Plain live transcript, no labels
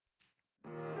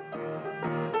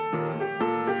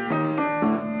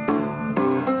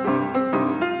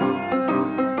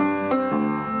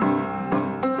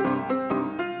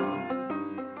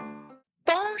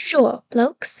Sure,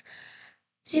 blokes.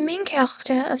 The main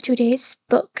character of today's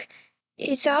book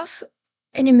is half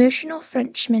an emotional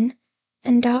Frenchman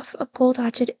and half a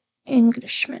cold-hearted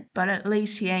Englishman. But at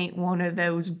least he ain't one of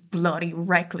those bloody,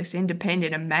 reckless,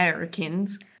 independent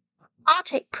Americans. I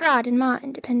take pride in my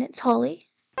independence, Holly.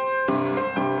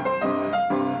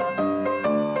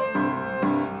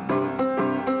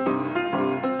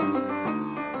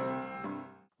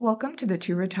 Welcome to the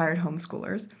Two Retired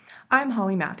Homeschoolers. I'm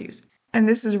Holly Matthews, and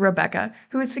this is Rebecca,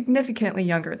 who is significantly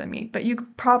younger than me, but you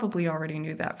probably already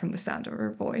knew that from the sound of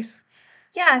her voice.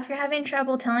 Yeah, if you're having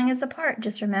trouble telling us apart,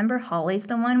 just remember Holly's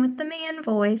the one with the man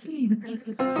voice.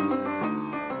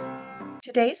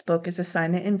 Today's book is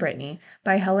Assignment in Brittany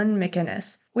by Helen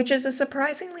MacInnes, which is a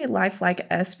surprisingly lifelike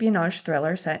espionage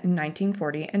thriller set in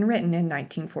 1940 and written in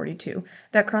 1942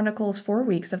 that chronicles 4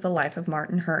 weeks of the life of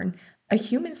Martin Hearn, a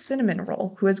human cinnamon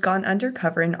roll who has gone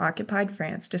undercover in occupied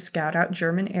France to scout out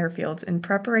German airfields in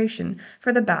preparation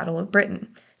for the Battle of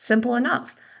Britain. Simple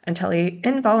enough, until he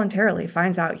involuntarily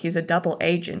finds out he's a double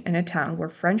agent in a town where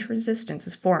French resistance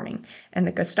is forming and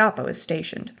the Gestapo is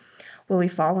stationed. Will he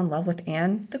fall in love with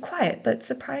Anne, the quiet but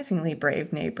surprisingly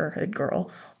brave neighborhood girl,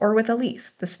 or with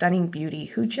Elise, the stunning beauty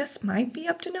who just might be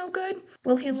up to no good?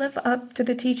 Will he live up to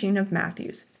the teaching of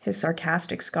Matthews, his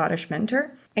sarcastic Scottish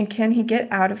mentor? And can he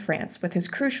get out of France with his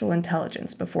crucial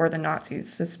intelligence before the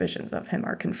Nazis' suspicions of him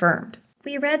are confirmed?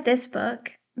 We read this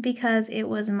book because it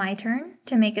was my turn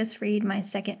to make us read my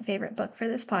second favorite book for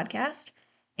this podcast,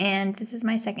 and this is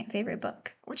my second favorite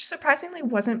book. Which surprisingly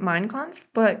wasn't Mein Kampf,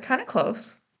 but kind of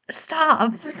close.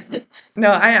 Stop! No,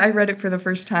 I read it for the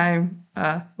first time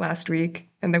last week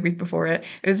and the week before it.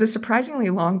 It was a surprisingly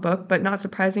long book, but not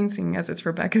surprising seeing as it's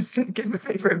Rebecca's second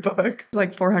favorite book. It's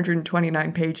like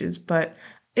 429 pages, but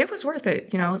it was worth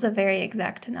it, That was a very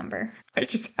exact number. I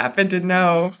just happened to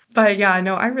know. But yeah,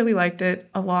 no, I really liked it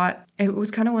a lot. It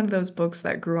was kind of one of those books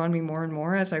that grew on me more and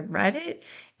more as I read it.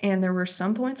 And there were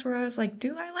some points where I was like,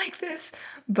 do I like this?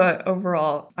 But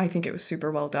overall, I think it was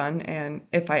super well done. And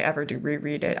if I ever do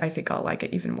reread it, I think I'll like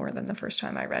it even more than the first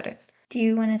time I read it. Do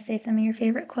you want to say some of your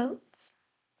favorite quotes?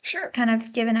 Sure. Kind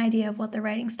of give an idea of what the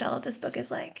writing style of this book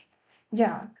is like.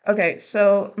 Yeah. Okay,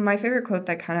 so my favorite quote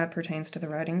that kind of pertains to the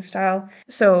writing style.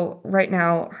 So right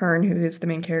now, Hearn, who is the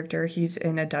main character, he's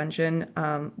in a dungeon,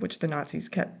 which the Nazis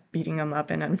kept beating him up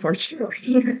in,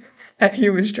 unfortunately. And he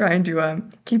was trying to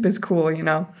keep his cool,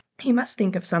 He must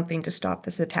think of something to stop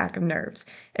this attack of nerves.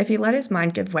 If he let his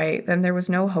mind give way, then there was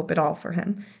no hope at all for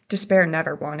him. Despair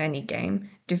never won any game.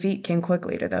 Defeat came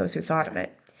quickly to those who thought of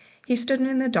it. He stood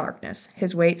in the darkness,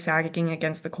 his weight sagging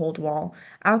against the cold wall.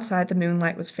 Outside, the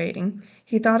moonlight was fading.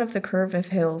 He thought of the curve of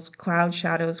hills, cloud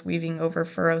shadows weaving over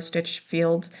furrow-stitched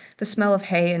fields, the smell of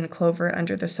hay and clover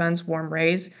under the sun's warm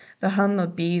rays, the hum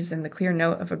of bees and the clear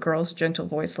note of a girl's gentle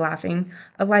voice laughing,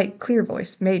 a light, clear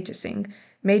voice made to sing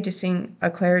a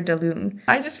clair de lune.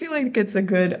 I just feel like it's a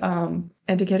good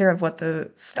indicator of what the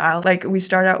style, like we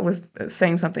start out with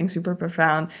saying something super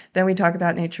profound, then we talk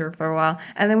about nature for a while,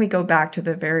 and then we go back to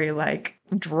the very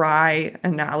dry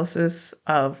analysis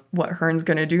of what Hearn's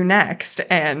gonna do next,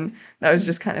 and that was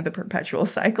just kind of the perpetual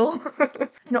cycle.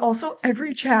 And also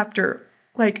every chapter,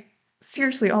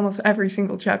 seriously, almost every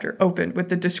single chapter opened with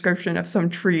the description of some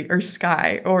tree or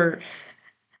sky or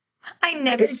I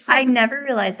never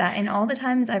realized that. In all the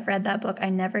times I've read that book,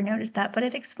 I never noticed that, but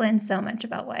it explains so much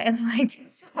about why I like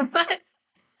it so much.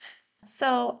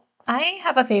 So I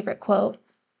have a favorite quote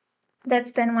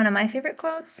that's been one of my favorite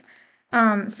quotes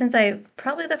since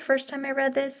probably the first time I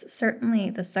read this, certainly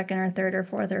the second or third or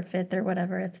fourth or fifth or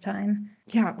whatever at the time.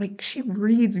 Yeah, she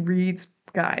reads,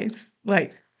 guys.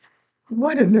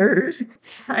 What a nerd.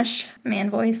 Hush,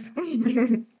 man voice.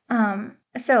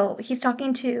 So he's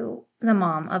talking to the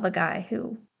mom of a guy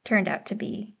who turned out to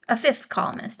be a fifth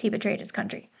columnist. He betrayed his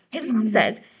country. His mom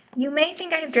says, "You may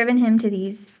think I have driven him to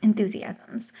these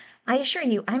enthusiasms. I assure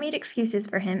you, I made excuses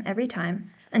for him every time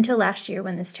until last year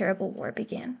when this terrible war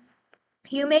began.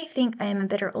 You may think I am a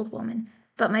bitter old woman,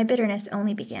 but my bitterness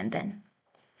only began then."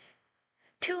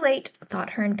 Too late, thought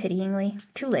Hearn pityingly,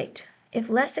 too late. If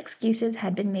less excuses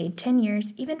had been made 10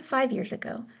 years, even 5 years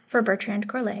ago, for Bertrand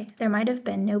Corlay, there might have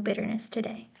been no bitterness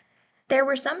today. There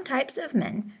were some types of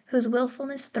men whose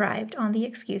willfulness thrived on the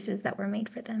excuses that were made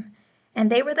for them, and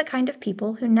they were the kind of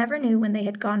people who never knew when they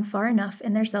had gone far enough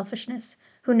in their selfishness,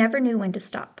 who never knew when to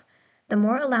stop. The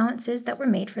more allowances that were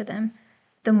made for them,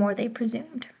 the more they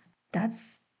presumed.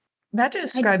 That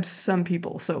describes some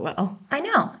people so well. I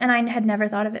know, and I had never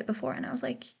thought of it before, and I was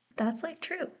like, that's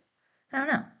true. I don't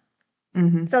know.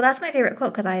 Mm-hmm. So that's my favorite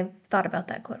quote because I've thought about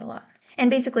that quote a lot. And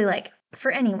basically, for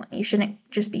anyone, you shouldn't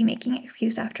just be making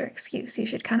excuse after excuse. You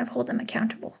should kind of hold them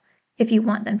accountable. if you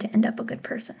want them to end up a good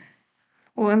person.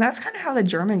 Well, and that's kind of how the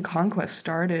German conquest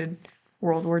started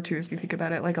World War II, if you think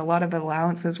about it. Like, a lot of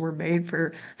allowances were made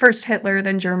for first Hitler,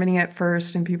 then Germany at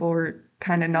first, and people were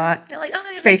kind of not They're like,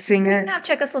 okay, facing we it. can have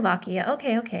Czechoslovakia.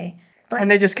 Okay. And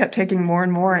they just kept taking more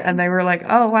and more, and they were like,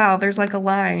 oh, wow, there's like a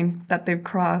line that they've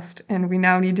crossed, and we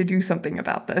now need to do something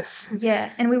about this. Yeah,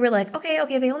 and we were like, okay,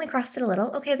 they only crossed it a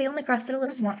little. Okay, they only crossed it a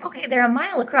little more. Okay, they're a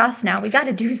mile across now. We got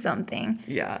to do something.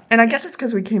 Yeah, and I guess it's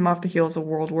because we came off the heels of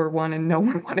World War I and no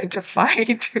one wanted to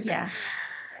fight. Yeah.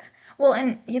 Well,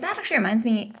 and that actually reminds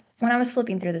me, when I was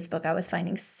flipping through this book, I was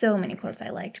finding so many quotes I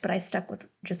liked, but I stuck with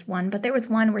just one. But there was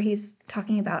one where he's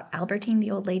talking about Albertine,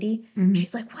 the old lady. Mhm.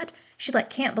 She's like, what? She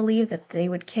like can't believe that they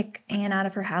would kick Anne out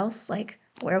of her house. Like,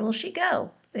 where will she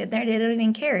go? They don't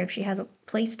even care if she has a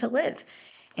place to live.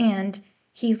 And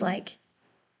he's like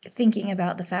thinking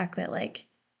about the fact that like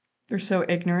They're so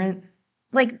ignorant.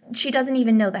 she doesn't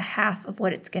even know the half of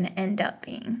what it's going to end up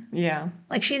being. Yeah.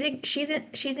 Like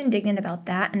she's indignant about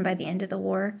that, and by the end of the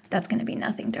war, that's going to be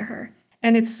nothing to her.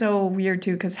 And it's so weird,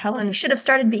 too, because Helen... She should have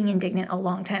started being indignant a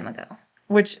long time ago.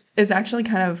 Which is actually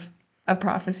kind of a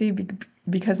prophecy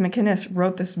because MacInnes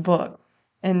wrote this book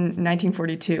in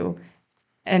 1942,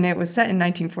 and it was set in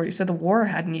 1940, so the war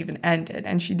hadn't even ended,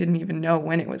 and she didn't even know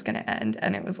when it was going to end,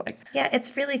 and it was like... Yeah,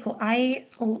 it's really cool. I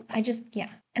just, yeah.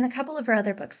 And a couple of her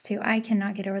other books, too. I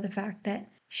cannot get over the fact that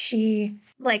she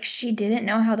didn't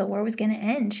know how the war was going to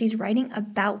end. She's writing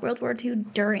about World War II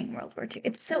during World War II.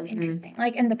 It's so interesting.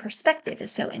 And the perspective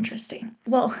is so interesting.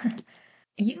 Well,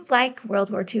 you like World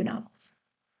War II novels.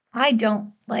 I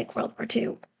don't like World War II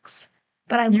books.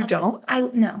 But I love You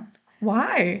don't? No.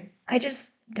 Why? I just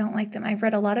don't like them. I've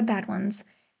read a lot of bad ones,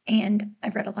 and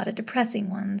I've read a lot of depressing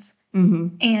ones.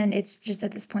 Mm-hmm. And it's just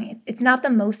at this point, it's not the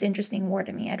most interesting war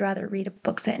to me. I'd rather read a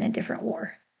book set in a different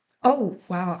war. Oh,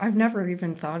 wow. I've never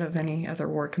even thought of any other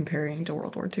war comparing to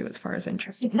World War II as far as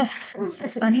interest.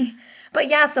 That's funny. But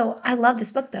yeah, so I love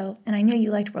this book, though. And I knew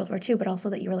you liked World War II, but also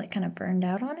that you were like kind of burned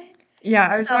out on it. Yeah,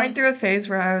 I was going through a phase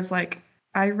where I was like,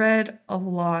 I read a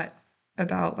lot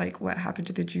about like what happened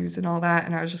to the Jews and all that,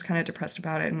 and I was just kind of depressed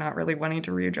about it and not really wanting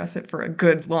to readdress it for a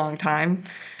good long time.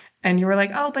 And you were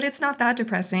like, oh, but it's not that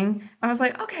depressing. I was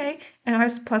like, okay. And I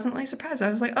was pleasantly surprised. I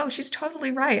was like, oh, she's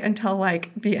totally right, until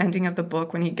like the ending of the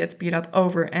book when he gets beat up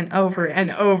over and over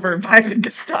and over by the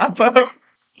Gestapo.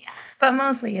 Yeah, but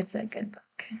mostly it's a good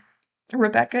book.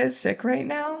 Rebecca is sick right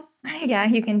now. Yeah,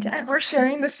 you can tell. And we're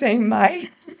sharing the same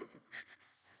mic.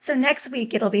 So next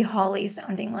week it'll be Holly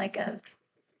sounding like a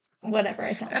whatever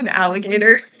I sound. An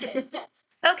alligator.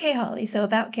 Okay, Holly, so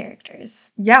about characters.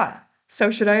 Yeah.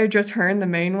 So should I address her in the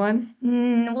main one?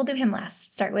 We'll do him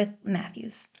last. Start with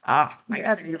Matthews. Ah, my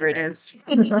favorite is.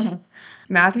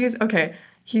 Matthews, okay.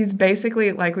 He's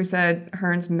basically, like we said,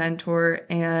 Hearn's mentor,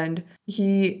 and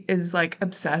he is like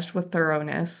obsessed with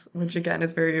thoroughness, which again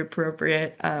is very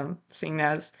appropriate, seeing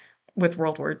as with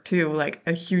World War II, like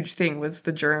a huge thing was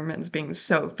the Germans being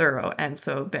so thorough, and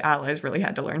so the Allies really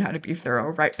had to learn how to be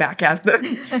thorough right back at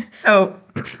them. So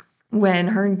when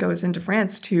Hearn goes into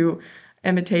France to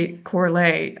imitate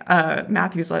Corley,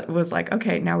 Matthews was like,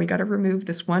 okay, now we got to remove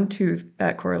this one tooth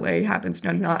that Corley happens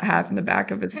to not have in the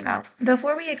back of his mouth.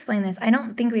 Before we explain this, I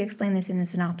don't think we explained this in the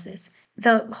synopsis.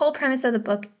 The whole premise of the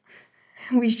book,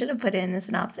 we should have put it in the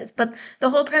synopsis, but the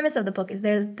whole premise of the book is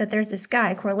that there's this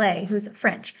guy, Corley, who's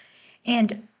French.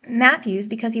 And Matthews,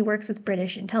 because he works with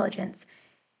British intelligence,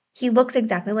 he looks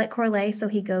exactly like Corley, so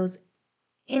he goes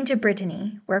into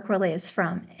Brittany, where Corley is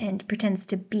from, and pretends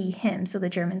to be him so the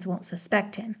Germans won't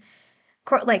suspect him.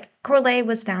 Corley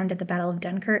was found at the Battle of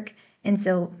Dunkirk, and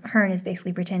so Hearn is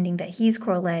basically pretending that he's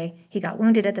Corley. He got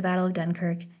wounded at the Battle of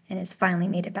Dunkirk and has finally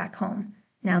made it back home.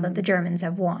 Now that the Germans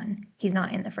have won, he's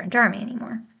not in the French army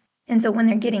anymore. And so when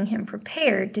they're getting him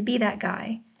prepared to be that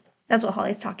guy, that's what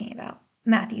Holly's talking about.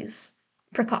 Matthew's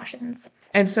precautions.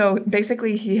 And so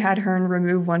basically he had Hearn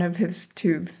remove one of his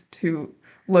tooths to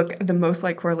look the most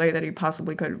like Corley that he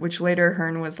possibly could, which later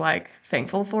Hearn was like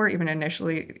thankful for. Even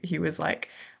initially he was like,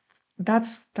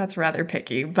 that's rather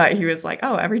picky, but he was like,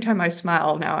 oh, every time I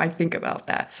smile now I think about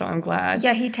that, so I'm glad.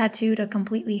 Yeah, he tattooed a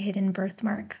completely hidden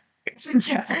birthmark.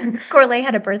 Yeah. Corley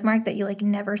had a birthmark that you like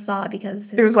never saw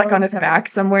because it was like on his back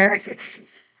somewhere.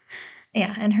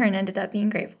 Yeah, and Hearn ended up being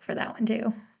grateful for that one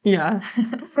too. Yeah.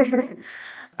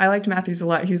 I liked Matthews a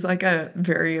lot. He's like a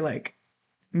very like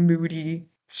moody,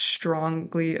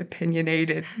 strongly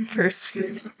opinionated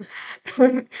person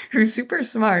who's super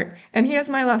smart, and he has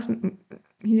my last name.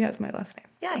 Yeah,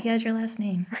 he has your last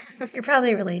name. You're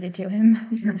probably related to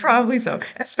him. Probably so,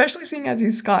 especially seeing as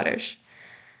he's Scottish.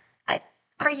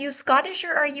 Are you Scottish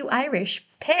or are you Irish?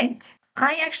 Pick.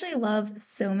 I actually love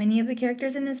so many of the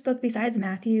characters in this book besides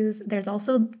Matthew's. There's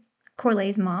also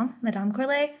Corley's mom, Madame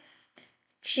Corley.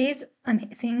 She's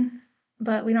amazing,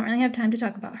 but we don't really have time to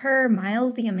talk about her.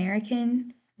 Miles, the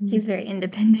American, he's very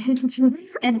independent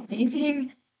and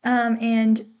amazing.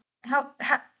 And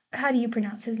how do you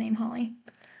pronounce his name, Holly?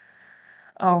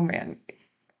 Oh man.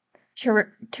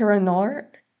 Tiranor?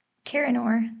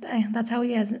 Karanor. That's how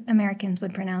we as Americans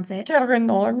would pronounce it.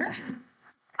 Tiranor?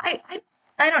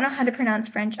 I don't know how to pronounce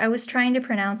French. I was trying to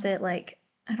pronounce it like,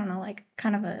 I don't know, like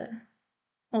kind of a,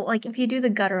 well, like if you do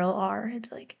the guttural R,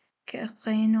 it's like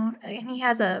Karanor. And he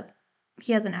has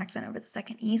an accent over the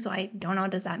second E, so I don't know.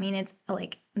 Does that mean it's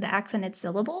like the accented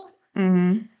syllable?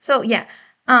 Mm-hmm. So yeah,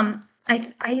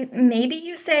 I maybe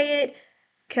you say it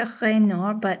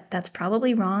Karanor, but that's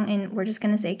probably wrong, and we're just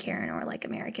gonna say Karanor like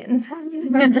Americans.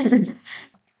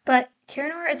 But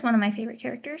Karanor is one of my favorite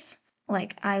characters.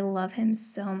 Like, I love him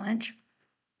so much.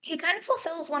 He kind of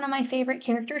fulfills one of my favorite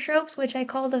character tropes, which I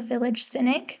call the village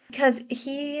cynic, because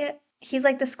he's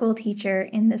like the school teacher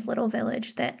in this little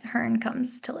village that Hern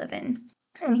comes to live in.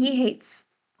 And he hates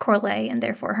Corley and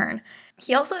therefore Hern.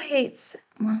 He also hates,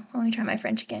 well, let me try my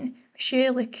French again, Monsieur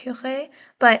le Curé,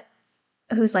 but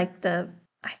who's like I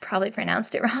probably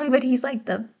pronounced it wrong, but he's like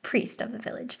the priest of the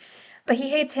village. But he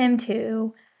hates him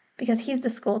too because he's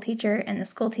the school teacher, and the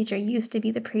school teacher used to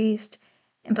be the priest.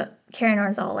 But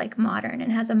Karanor's all like modern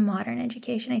and has a modern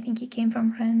education. I think he came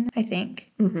from Rennes, I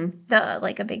think. Mm-hmm.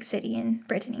 Like a big city in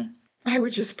Brittany. I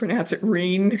would just pronounce it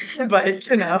Rennes, but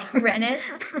you know. Rennes?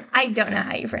 I don't know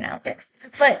how you pronounce it.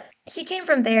 But he came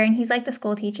from there, and he's like the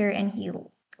school teacher, and he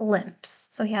limps.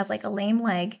 So he has like a lame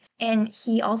leg. And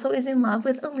he also is in love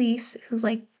with Elise, who's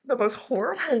like the most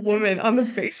horrible woman on the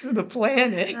face of the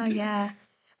planet. Oh yeah.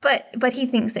 But he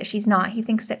thinks that she's not. He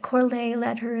thinks that Corley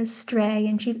led her astray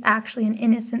and she's actually an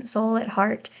innocent soul at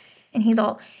heart. And he's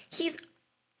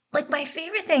like, my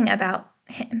favorite thing about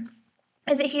him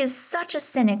is that he is such a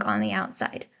cynic on the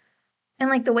outside. And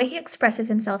like the way he expresses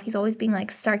himself, he's always being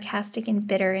like sarcastic and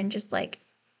bitter and just like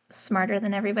smarter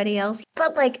than everybody else.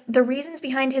 But like the reasons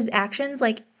behind his actions,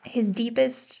 like his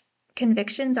deepest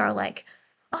convictions are like,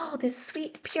 oh, this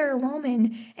sweet, pure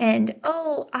woman. And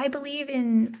oh, I believe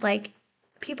in like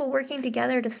people working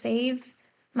together to save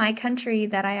my country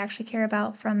that I actually care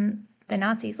about from the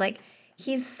Nazis. Like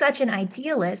he's such an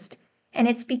idealist. And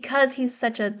it's because he's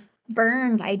such a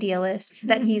burned idealist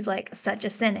that he's like such a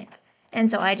cynic. And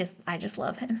so I just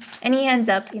love him. And he ends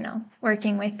up,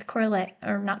 working with Corley,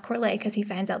 or not Corley, because he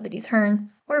finds out that he's Hern.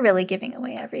 We're really giving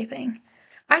away everything.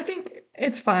 I think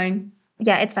it's fine.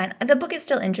 Yeah, it's fine. The book is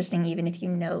still interesting, even if you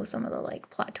know some of the like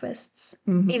plot twists.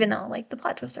 Mm-hmm. Even though like the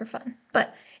plot twists are fun.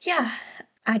 But yeah,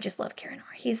 I just love Karanor.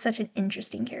 He's such an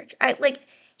interesting character.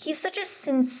 He's such a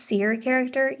sincere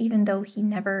character, even though he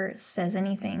never says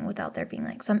anything without there being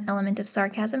like some element of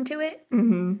sarcasm to it.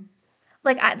 Mm-hmm.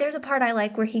 Like, there's a part I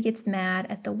like where he gets mad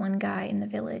at the one guy in the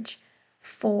village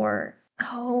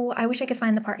I wish I could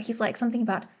find the part. He's like something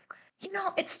about,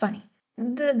 it's funny.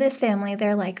 This family,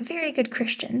 they're like very good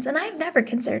Christians, and I've never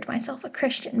considered myself a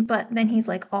Christian, but then he's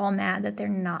like all mad that they're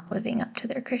not living up to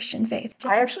their Christian faith.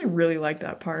 I actually really like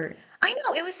that part. I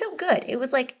know, it was so good. It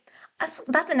was like,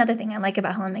 that's another thing I like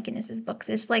about Helen MacInnes' books.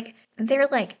 It's like, they're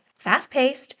like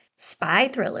fast-paced spy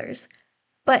thrillers,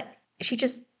 but she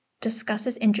just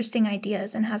discusses interesting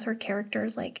ideas and has her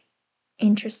characters like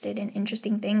interested in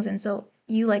interesting things, and so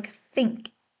you like think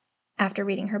after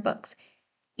reading her books,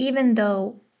 even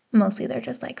though mostly they're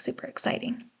just like super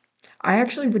exciting. I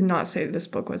actually would not say this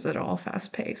book was at all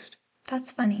fast-paced.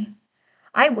 That's funny.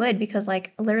 I would, because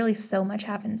like literally so much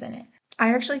happens in it.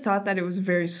 I actually thought that it was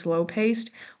very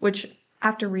slow-paced, which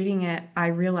after reading it, I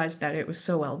realized that it was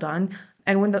so well done.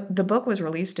 And when the book was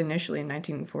released initially in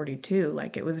 1942,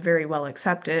 like it was very well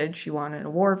accepted. She won an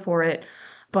award for it.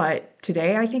 But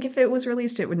today, I think if it was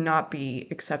released, it would not be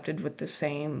accepted with the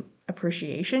same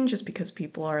appreciation, just because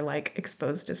people are like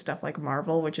exposed to stuff like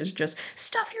Marvel, which is just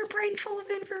stuff your brain full of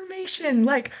information,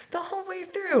 like the whole way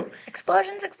through.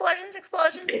 Explosions, explosions,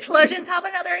 explosions, explosions. Have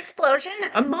another explosion.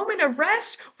 A moment of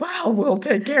rest? Well, we'll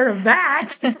take care of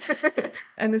that.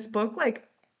 And this book,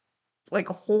 like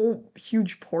whole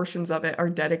huge portions of it are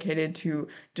dedicated to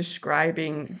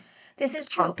describing. This is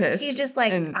true. He's just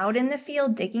like out in the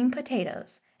field digging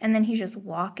potatoes, and then he's just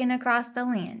walking across the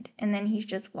land, and then he's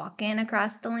just walking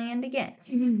across the land again.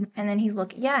 And then he's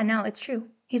looking. Yeah, no, it's true.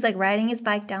 He's like riding his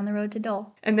bike down the road to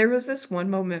Dole. And there was this one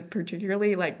moment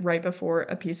particularly like right before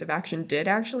a piece of action did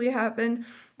actually happen,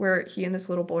 where he and this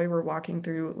little boy were walking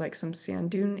through like some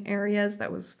sand dune areas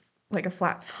that was like a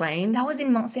flat plain. That was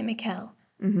in Mont Saint-Michel.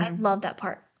 Mm-hmm. I love that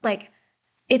part. Like,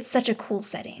 it's such a cool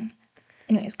setting.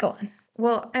 Anyways, go on.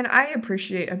 Well, and I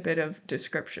appreciate a bit of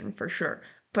description for sure,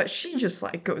 but she just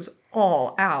like goes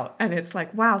all out, and it's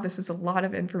like, wow, this is a lot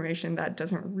of information that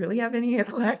doesn't really have any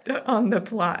effect on the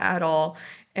plot at all,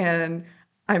 and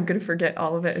I'm gonna forget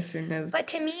all of it as soon as. But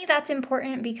to me, that's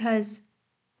important because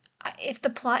if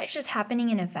the plot is just happening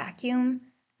in a vacuum,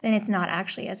 then it's not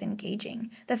actually as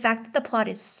engaging. The fact that the plot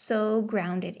is so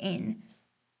grounded in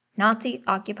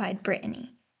Nazi-occupied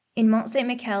Brittany, in Mont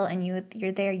Saint-Michel, and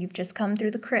you're there, you've just come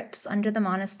through the crypts under the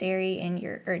monastery, and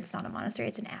or it's not a monastery,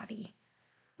 it's an abbey.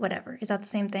 Whatever. Is that the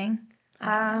same thing?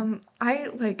 I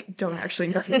like don't actually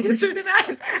know the answer to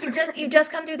that. You've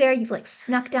just come through there, you've like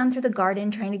snuck down through the garden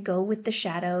trying to go with the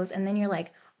shadows, and then you're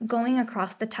like going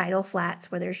across the tidal flats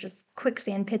where there's just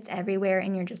quicksand pits everywhere,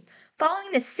 and you're just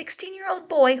following this 16-year-old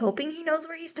boy, hoping he knows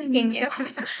where he's taking you,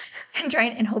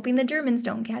 and hoping the Germans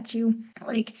don't catch you.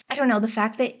 Like, I don't know, the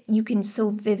fact that you can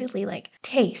so vividly like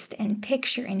taste and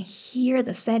picture and hear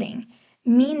the setting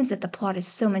means that the plot is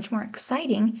so much more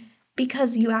exciting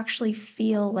because you actually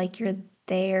feel like you're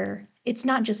there. It's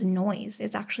not just noise,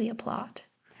 it's actually a plot.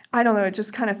 I don't know, it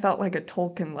just kind of felt like a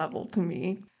Tolkien level to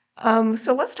me.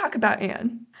 So let's talk about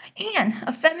Anne. Anne,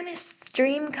 a feminist's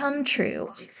dream come true.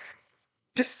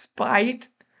 Despite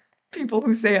people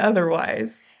who say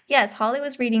otherwise. Yes, Holly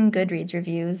was reading Goodreads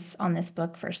reviews on this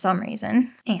book for some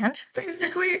reason. And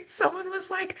basically, someone was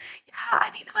like, yeah,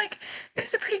 I mean, like,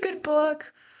 it's a pretty good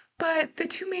book, but the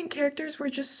two main characters were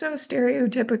just so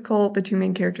stereotypical. The two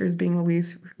main characters being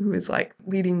Elise, who is like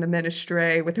leading the men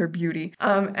astray with her beauty,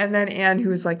 and then Anne,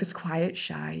 who is like this quiet,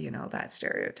 shy, that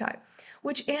stereotype.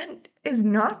 Which Anne is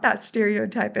not that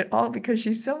stereotype at all because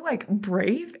she's so like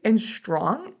brave and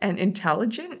strong and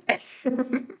intelligent.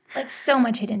 like so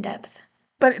much hidden depth.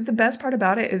 But the best part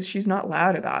about it is she's not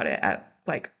loud about it at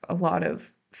like a lot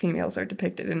of females are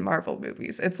depicted in Marvel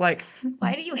movies. It's like,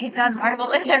 why do you hate that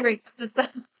Marvel in every episode?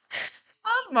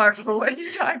 Love Marvel, what are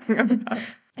you talking about?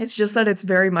 It's just that it's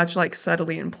very much like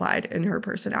subtly implied in her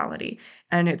personality,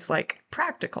 and it's like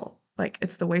practical. Like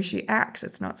it's the way she acts.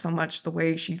 It's not so much the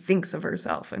way she thinks of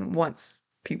herself and wants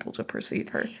people to perceive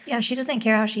her. Yeah, she doesn't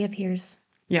care how she appears.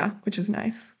 Yeah, which is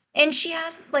nice. And she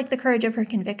has like the courage of her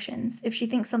convictions. If she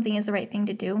thinks something is the right thing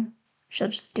to do, she'll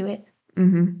just do it.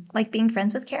 Mm-hmm. Like being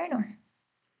friends with Karanor.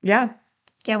 Yeah.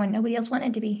 Yeah, when nobody else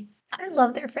wanted to be. I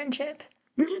love their friendship.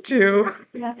 Me too.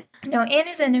 Yeah. No, Anne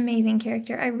is an amazing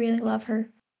character. I really love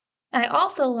her. I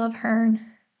also love Hern,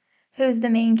 who's the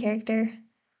main character.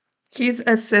 He's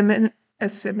a seminal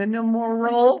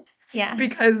role. Yeah.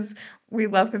 Because we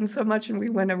love him so much and we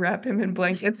want to wrap him in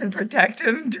blankets and protect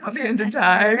him till the end of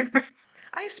time.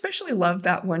 I especially loved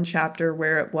that one chapter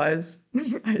where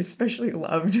I especially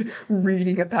loved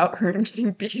reading about her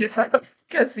getting beat up.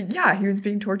 Because, yeah, he was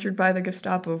being tortured by the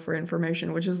Gestapo for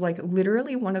information, which is, like,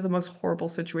 literally one of the most horrible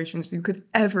situations you could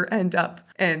ever end up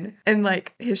in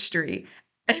like, history.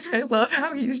 And I love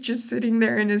how he's just sitting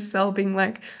there in his cell being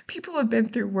like, people have been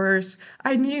through worse.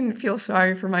 I needn't feel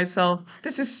sorry for myself.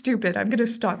 This is stupid. I'm going to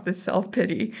stop this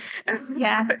self-pity. And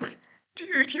yeah. Like,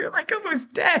 dude, you're like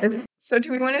almost dead. So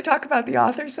do we want to talk about the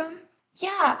author some?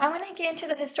 Yeah, I want to get into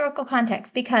the historical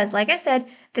context because, like I said,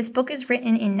 this book is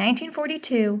written in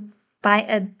 1942 by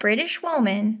a British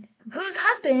woman whose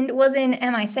husband was in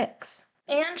MI6.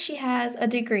 And she has a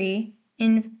degree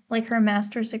in, like, her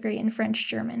master's degree in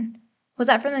French-German. Was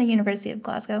that from the University of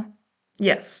Glasgow?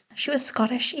 Yes. She was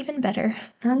Scottish, even better.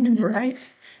 Right?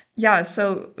 Yeah,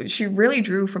 so she really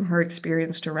drew from her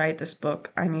experience to write this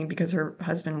book. I mean, because her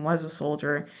husband was a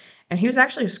soldier, and he was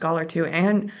actually a scholar too,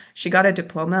 and she got a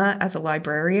diploma as a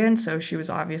librarian, so she was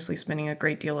obviously spending a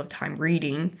great deal of time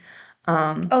reading.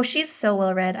 Oh, she's so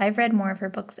well read. I've read more of her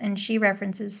books, and she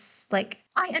references, like,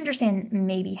 I understand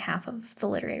maybe half of the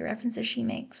literary references she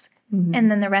makes. Mm-hmm.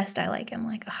 And then the rest I'm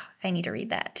like, oh, I need to read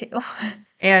that too.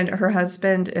 And her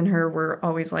husband and her were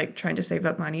always like trying to save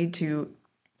up money to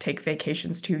take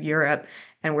vacations to Europe,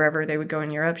 and wherever they would go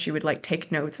in Europe, she would like take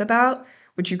notes about,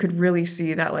 which you could really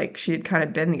see that like she had kind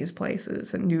of been these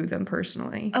places and knew them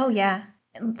personally. Oh yeah.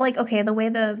 Like, okay, the way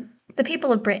the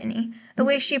people of Brittany, the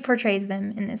way she portrays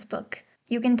them in this book,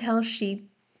 you can tell she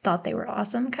thought they were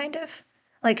awesome, kind of.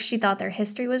 Like, she thought their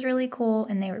history was really cool,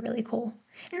 and they were really cool.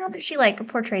 Not that she, like,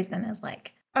 portrays them as,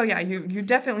 like... Oh, yeah, you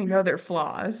definitely know their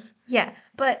flaws. Yeah,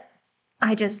 but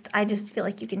I just feel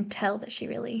like you can tell that she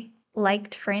really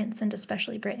liked France, and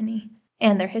especially Brittany,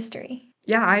 and their history.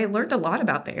 Yeah, I learned a lot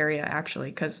about the area, actually,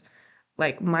 because,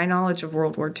 like, my knowledge of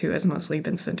World War II has mostly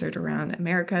been centered around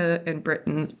America and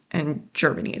Britain and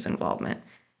Germany's involvement,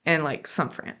 and, like, some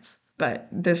France. but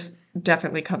this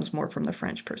definitely comes more from the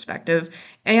French perspective,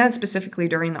 and specifically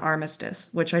during the armistice,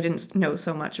 which I didn't know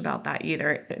so much about that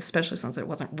either, especially since it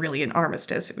wasn't really an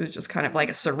armistice. It was just kind of like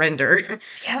a surrender.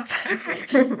 Yep.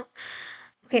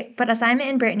 Okay, but Assignment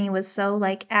in Brittany was so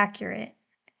like accurate.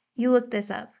 You looked this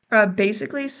up.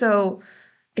 Basically, so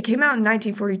it came out in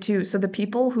 1942, so the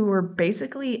people who were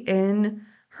basically in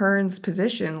Hearn's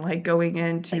position, like going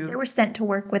into... Like they were sent to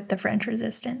work with the French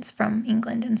resistance from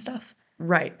England and stuff.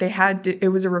 Right. They had to, it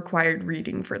was a required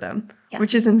reading for them, Yeah.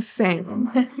 which is insane.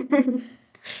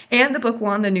 And the book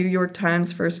won the New York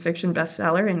Times first fiction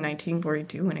bestseller in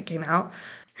 1942 when it came out.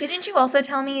 Didn't you also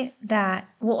tell me that,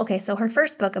 well, okay, so her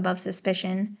first book, Above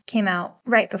Suspicion, came out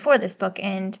right before this book,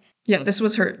 and Yeah, this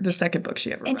was the second book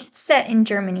she ever and wrote. it's set in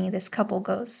Germany. This couple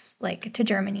goes like to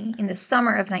Germany in the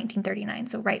summer of 1939,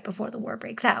 so right before the war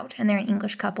breaks out, and they're an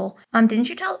English couple. Didn't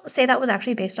you say that was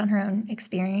actually based on her own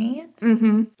experience?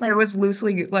 Mm-hmm. Like- It was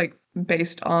loosely like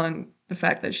based on the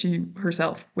fact that she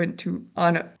herself went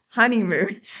on a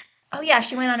honeymoon. Oh yeah,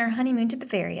 she went on her honeymoon to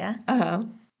Bavaria.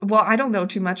 Well, I don't know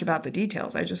too much about the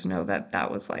details. I just know that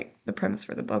that was like the premise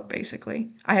for the book,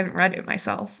 basically. I haven't read it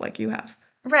myself like you have.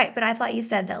 Right, but I thought you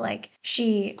said that like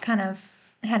she kind of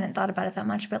hadn't thought about it that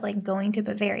much, but like going to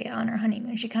Bavaria on her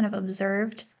honeymoon, she kind of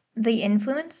observed the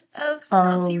influence of the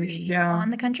Nazi regime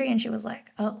on the country, and she was like,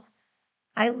 "Oh,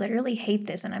 I literally hate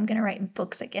this, and I'm gonna write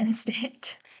books against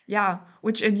it." Yeah,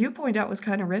 which, and you point out, was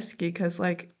kind of risky because,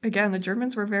 like, again, the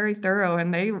Germans were very thorough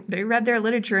and they read their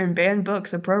literature and banned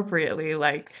books appropriately.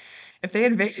 Like, if they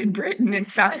invaded Britain and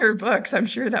found her books, I'm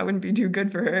sure that wouldn't be too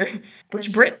good for her.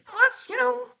 Which Britain was,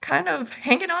 kind of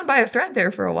hanging on by a thread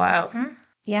there for a while. Mm-hmm.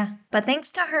 Yeah, but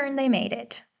thanks to Hearn, they made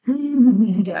it.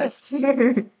 Yes.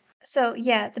 So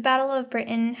yeah, the Battle of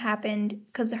Britain happened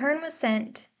because Hearn was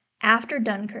sent after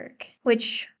Dunkirk,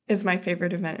 which is my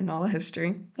favorite event in all of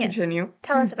history. Yes. Continue.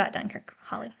 Tell us about Dunkirk,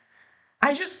 Holly.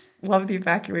 I just love the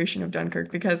evacuation of Dunkirk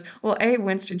because, well,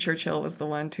 Winston Churchill was the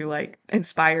one to like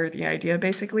inspire the idea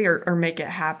basically, or make it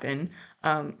happen,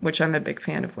 which I'm a big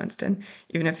fan of Winston,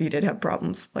 even if he did have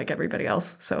problems like everybody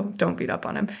else, so don't beat up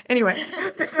on him. Anyway,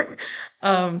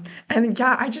 and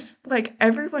yeah, I just like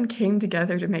everyone came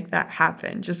together to make that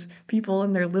happen. Just people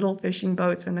in their little fishing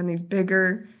boats and then these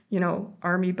bigger,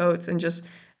 army boats, and just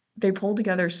they pulled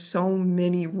together so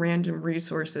many random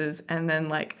resources, and then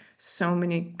like so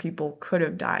many people could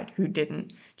have died who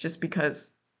didn't, just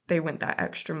because they went that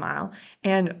extra mile.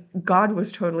 And God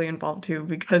was totally involved too,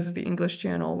 because the English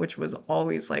Channel, which was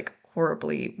always like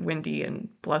horribly windy and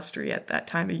blustery at that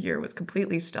time of year, was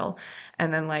completely still.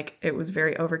 And then like it was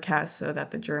very overcast so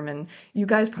that you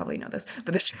guys probably know this,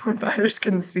 but the German fighters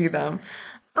couldn't see them.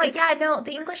 But yeah, no,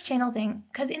 the English Channel thing,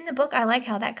 because in the book, I like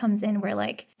how that comes in where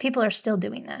like people are still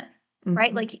doing that,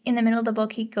 right? Mm-hmm. Like in the middle of the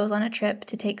book, he goes on a trip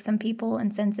to take some people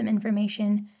and send some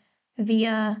information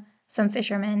via some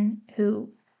fishermen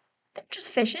who they're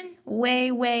just fishing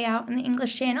way, way out in the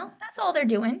English Channel. That's all they're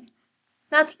doing.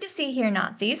 Nothing to see here,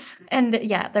 Nazis. And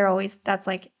yeah, that's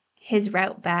like his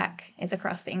route back is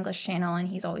across the English Channel, and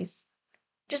he's always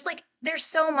just like, there's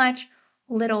so much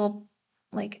little,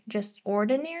 like, just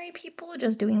ordinary people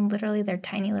just doing literally their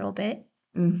tiny little bit,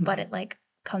 Mm-hmm. but it like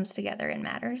comes together and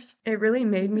matters. It really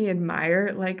made me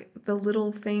admire like the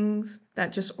little things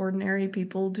that just ordinary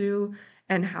people do,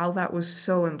 and how that was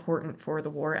so important for the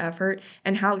war effort,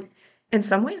 and how in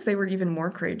some ways they were even more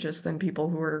courageous than people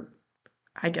who were,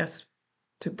 I guess,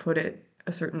 to put it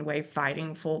a certain way,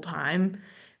 fighting full time,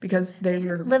 because they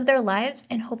were live their lives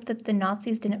and hope that the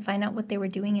Nazis didn't find out what they were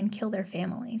doing and kill their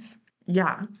families.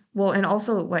 Yeah. Well, and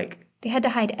also like they had to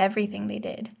hide everything they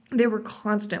did. They were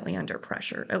constantly under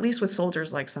pressure, at least with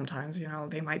soldiers. Like sometimes,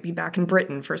 they might be back in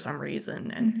Britain for some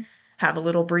reason and have a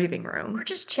little breathing room. Or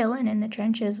just chilling in the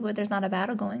trenches where there's not a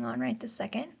battle going on right this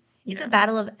second. It's a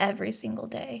battle of every single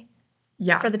day.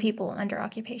 Yeah. For the people under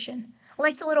occupation.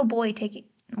 Like the little boy,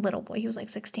 he was like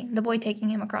 16. The boy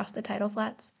taking him across the tidal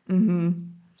flats. Mm-hmm.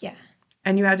 Yeah.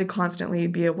 And you had to constantly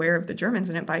be aware of the Germans,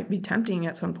 and it might be tempting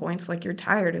at some points, like you're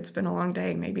tired, it's been a long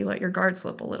day, maybe let your guard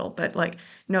slip a little. But like,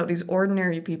 no, these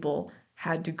ordinary people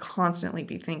had to constantly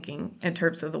be thinking in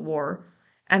terms of the war.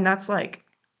 And that's like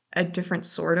a different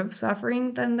sort of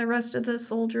suffering than the rest of the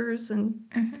soldiers and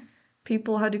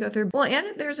people had to go through. Well,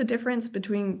 and there's a difference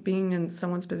between being in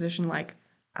someone's position like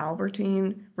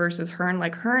Albertine versus Hearn.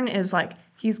 Like Hearn is like,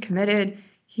 he's committed,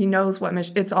 he knows what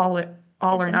mission, it's all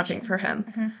or nothing for him.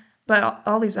 Mm-hmm. But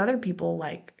all these other people,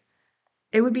 like,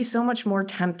 it would be so much more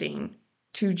tempting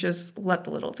to just let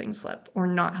the little things slip or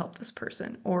not help this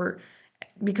person, or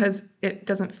because it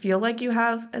doesn't feel like you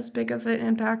have as big of an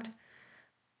impact,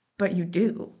 but you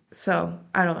do. So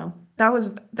I don't know. That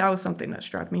was something that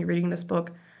struck me reading this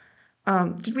book.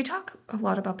 Did we talk a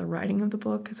lot about the writing of the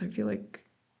book? Because I feel like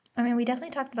I mean, we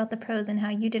definitely talked about the prose and how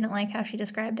you didn't like how she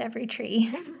described every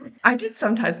tree. I did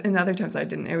sometimes, and other times I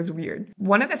didn't. It was weird.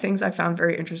 One of the things I found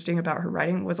very interesting about her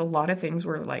writing was a lot of things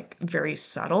were like very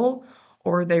subtle,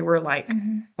 or they were like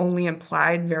only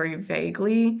implied very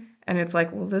vaguely. And it's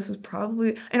like, well, this is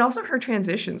probably, and also her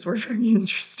transitions were very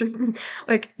interesting.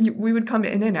 Like we would come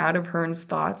in and out of Hearn's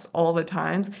thoughts all the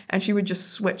times, and she would just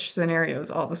switch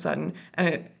scenarios all of a sudden.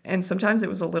 And sometimes it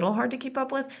was a little hard to keep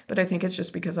up with, but I think it's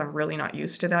just because I'm really not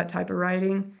used to that type of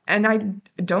writing. And I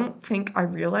don't think I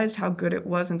realized how good it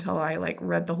was until I like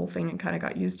read the whole thing and kind of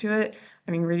got used to it.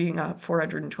 I mean, reading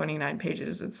 429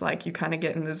 pages, it's like you kind of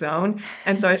get in the zone.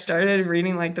 And so I started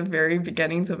reading like the very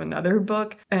beginnings of another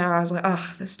book, and I was like,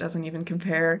 oh, this doesn't even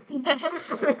compare.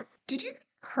 Did you?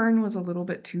 Hearn was a little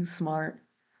bit too smart,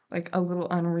 like a little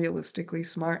unrealistically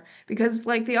smart, because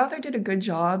like the author did a good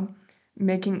job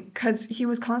making, because he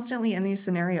was constantly in these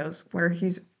scenarios where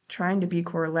he's trying to be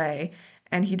Corley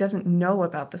and he doesn't know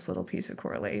about this little piece of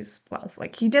Corley's life.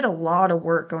 Like he did a lot of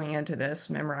work going into this,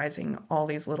 memorizing all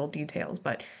these little details,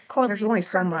 but there's only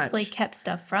so purposefully much. kept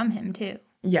stuff from him too.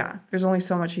 Yeah, there's only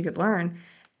so much he could learn.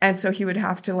 And so he would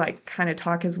have to like kind of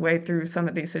talk his way through some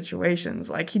of these situations.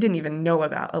 Like he didn't even know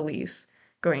about Elise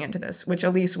going into this, which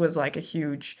Elise was like a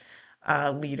huge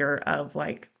leader of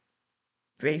like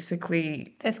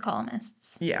basically Fifth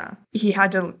columnists. yeah. He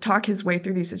had to talk his way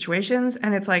through these situations,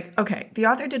 and it's like, okay, the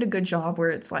author did a good job where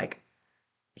it's like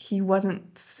he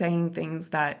wasn't saying things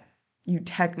that you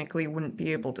technically wouldn't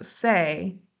be able to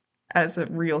say as a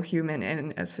real human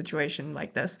in a situation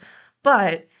like this.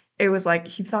 But it was like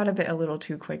he thought of it a little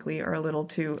too quickly, or a little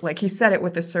too like he said it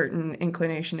with a certain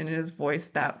inclination in his voice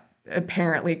that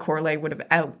apparently Corley would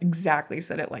have exactly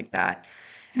said it like that.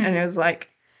 And it was like,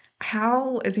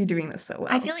 how is he doing this so well?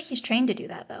 I feel like he's trained to do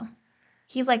that though.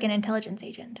 He's like an intelligence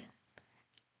agent.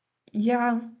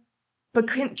 Yeah, but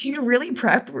can you really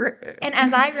prep? And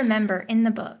as I remember in the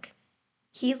book,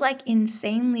 he's like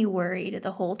insanely worried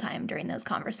the whole time during those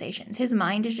conversations. His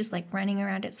mind is just like running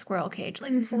around at squirrel cage.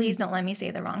 Like, please don't let me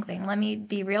say the wrong thing. Let me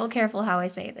be real careful how I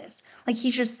say this. Like,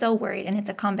 he's just so worried. And it's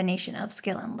a combination of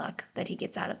skill and luck that he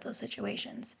gets out of those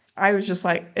situations. I was just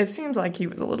like, it seems like he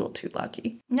was a little too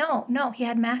lucky. No, he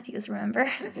had Matthews, remember?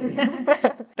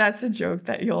 That's a joke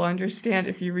that you'll understand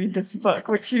if you read this book,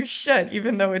 which you should,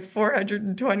 even though it's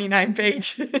 429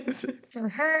 pages. For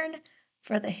Hearn,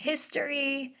 for the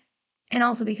history, and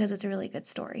also because it's a really good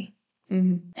story.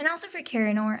 Mm-hmm. And also for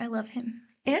Caranor, I love him.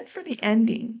 And for the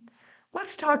ending.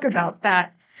 Let's talk about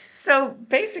that. So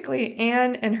basically,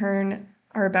 Anne and Hearn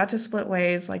are about to split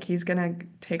ways. Like he's going to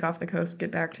take off the coast,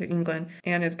 get back to England.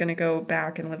 Anne is going to go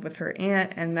back and live with her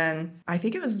aunt. And then I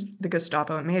think it was the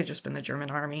Gestapo. It may have just been the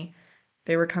German army.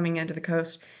 They were coming into the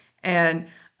coast. And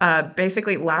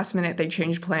basically last minute they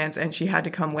changed plans and she had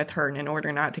to come with Hearn in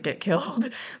order not to get killed.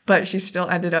 But she still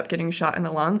ended up getting shot in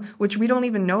the lung, which we don't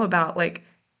even know about. Like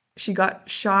she got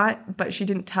shot, but she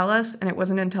didn't tell us. And it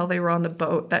wasn't until they were on the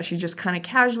boat that she just kind of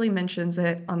casually mentions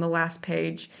it on the last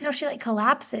page. No, she like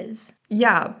collapses.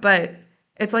 Yeah, but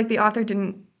it's like the author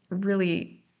didn't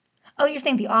really. Oh, you're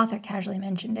saying the author casually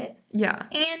mentioned it? Yeah.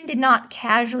 Anne did not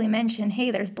casually mention, hey,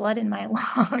 there's blood in my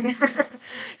lung.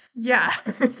 Yeah.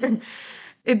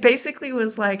 It basically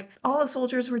was like all the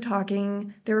soldiers were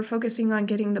talking. They were focusing on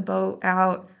getting the boat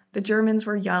out. The Germans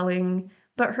were yelling.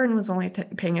 But Hearn was only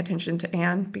paying attention to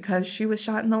Anne because she was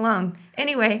shot in the lung.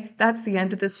 Anyway, that's the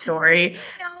end of this story.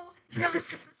 No.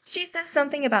 She says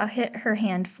something about her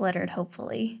hand fluttered,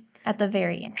 hopefully, at the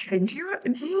very end.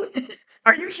 Okay,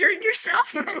 are you hearing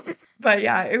yourself? But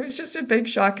yeah, it was just a big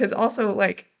shock because also,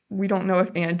 like, we don't know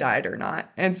if Anne died or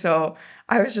not. And so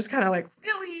I was just kind of like,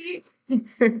 really?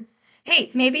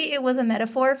 Hey, maybe it was a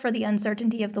metaphor for the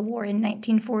uncertainty of the war in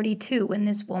 1942 when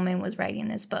this woman was writing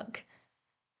this book.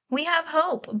 We have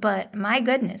hope, but my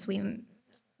goodness,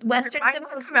 Western I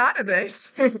might come out of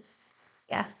this.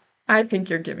 Yeah. I think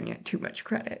you're giving it too much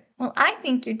credit. Well, I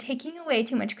think you're taking away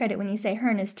too much credit when you say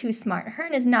Hearn is too smart.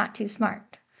 Hearn is not too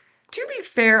smart. To be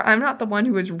fair, I'm not the one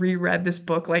who has reread this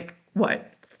book like,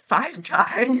 what, 5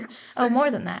 times? Oh, more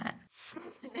than that.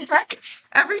 Like,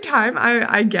 every time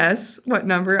I guess what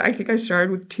number, I think I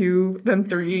started with 2, then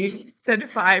 3, then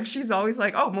 5. She's always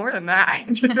like, oh, more than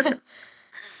that.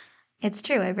 It's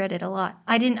true. I've read it a lot.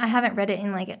 I haven't read it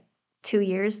in like 2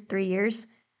 years, 3 years,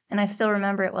 and I still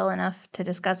remember it well enough to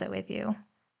discuss it with you.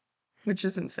 Which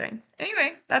is insane.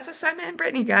 Anyway, that's Assignment in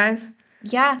Brittany, guys.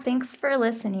 Yeah, thanks for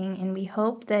listening, and we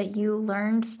hope that you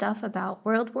learned stuff about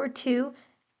World War II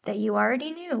that you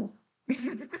already knew.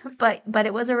 but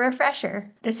it was a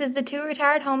refresher. This is the 2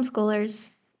 retired homeschoolers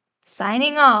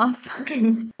signing off.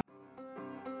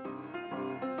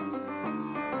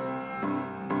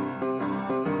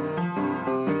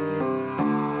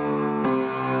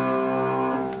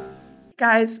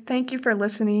 Guys, thank you for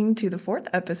listening to the 4th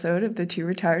episode of the Two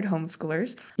Retired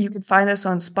Homeschoolers. You can find us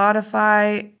on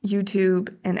Spotify,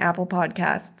 YouTube, and Apple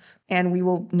Podcasts, and we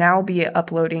will now be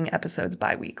uploading episodes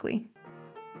bi-weekly.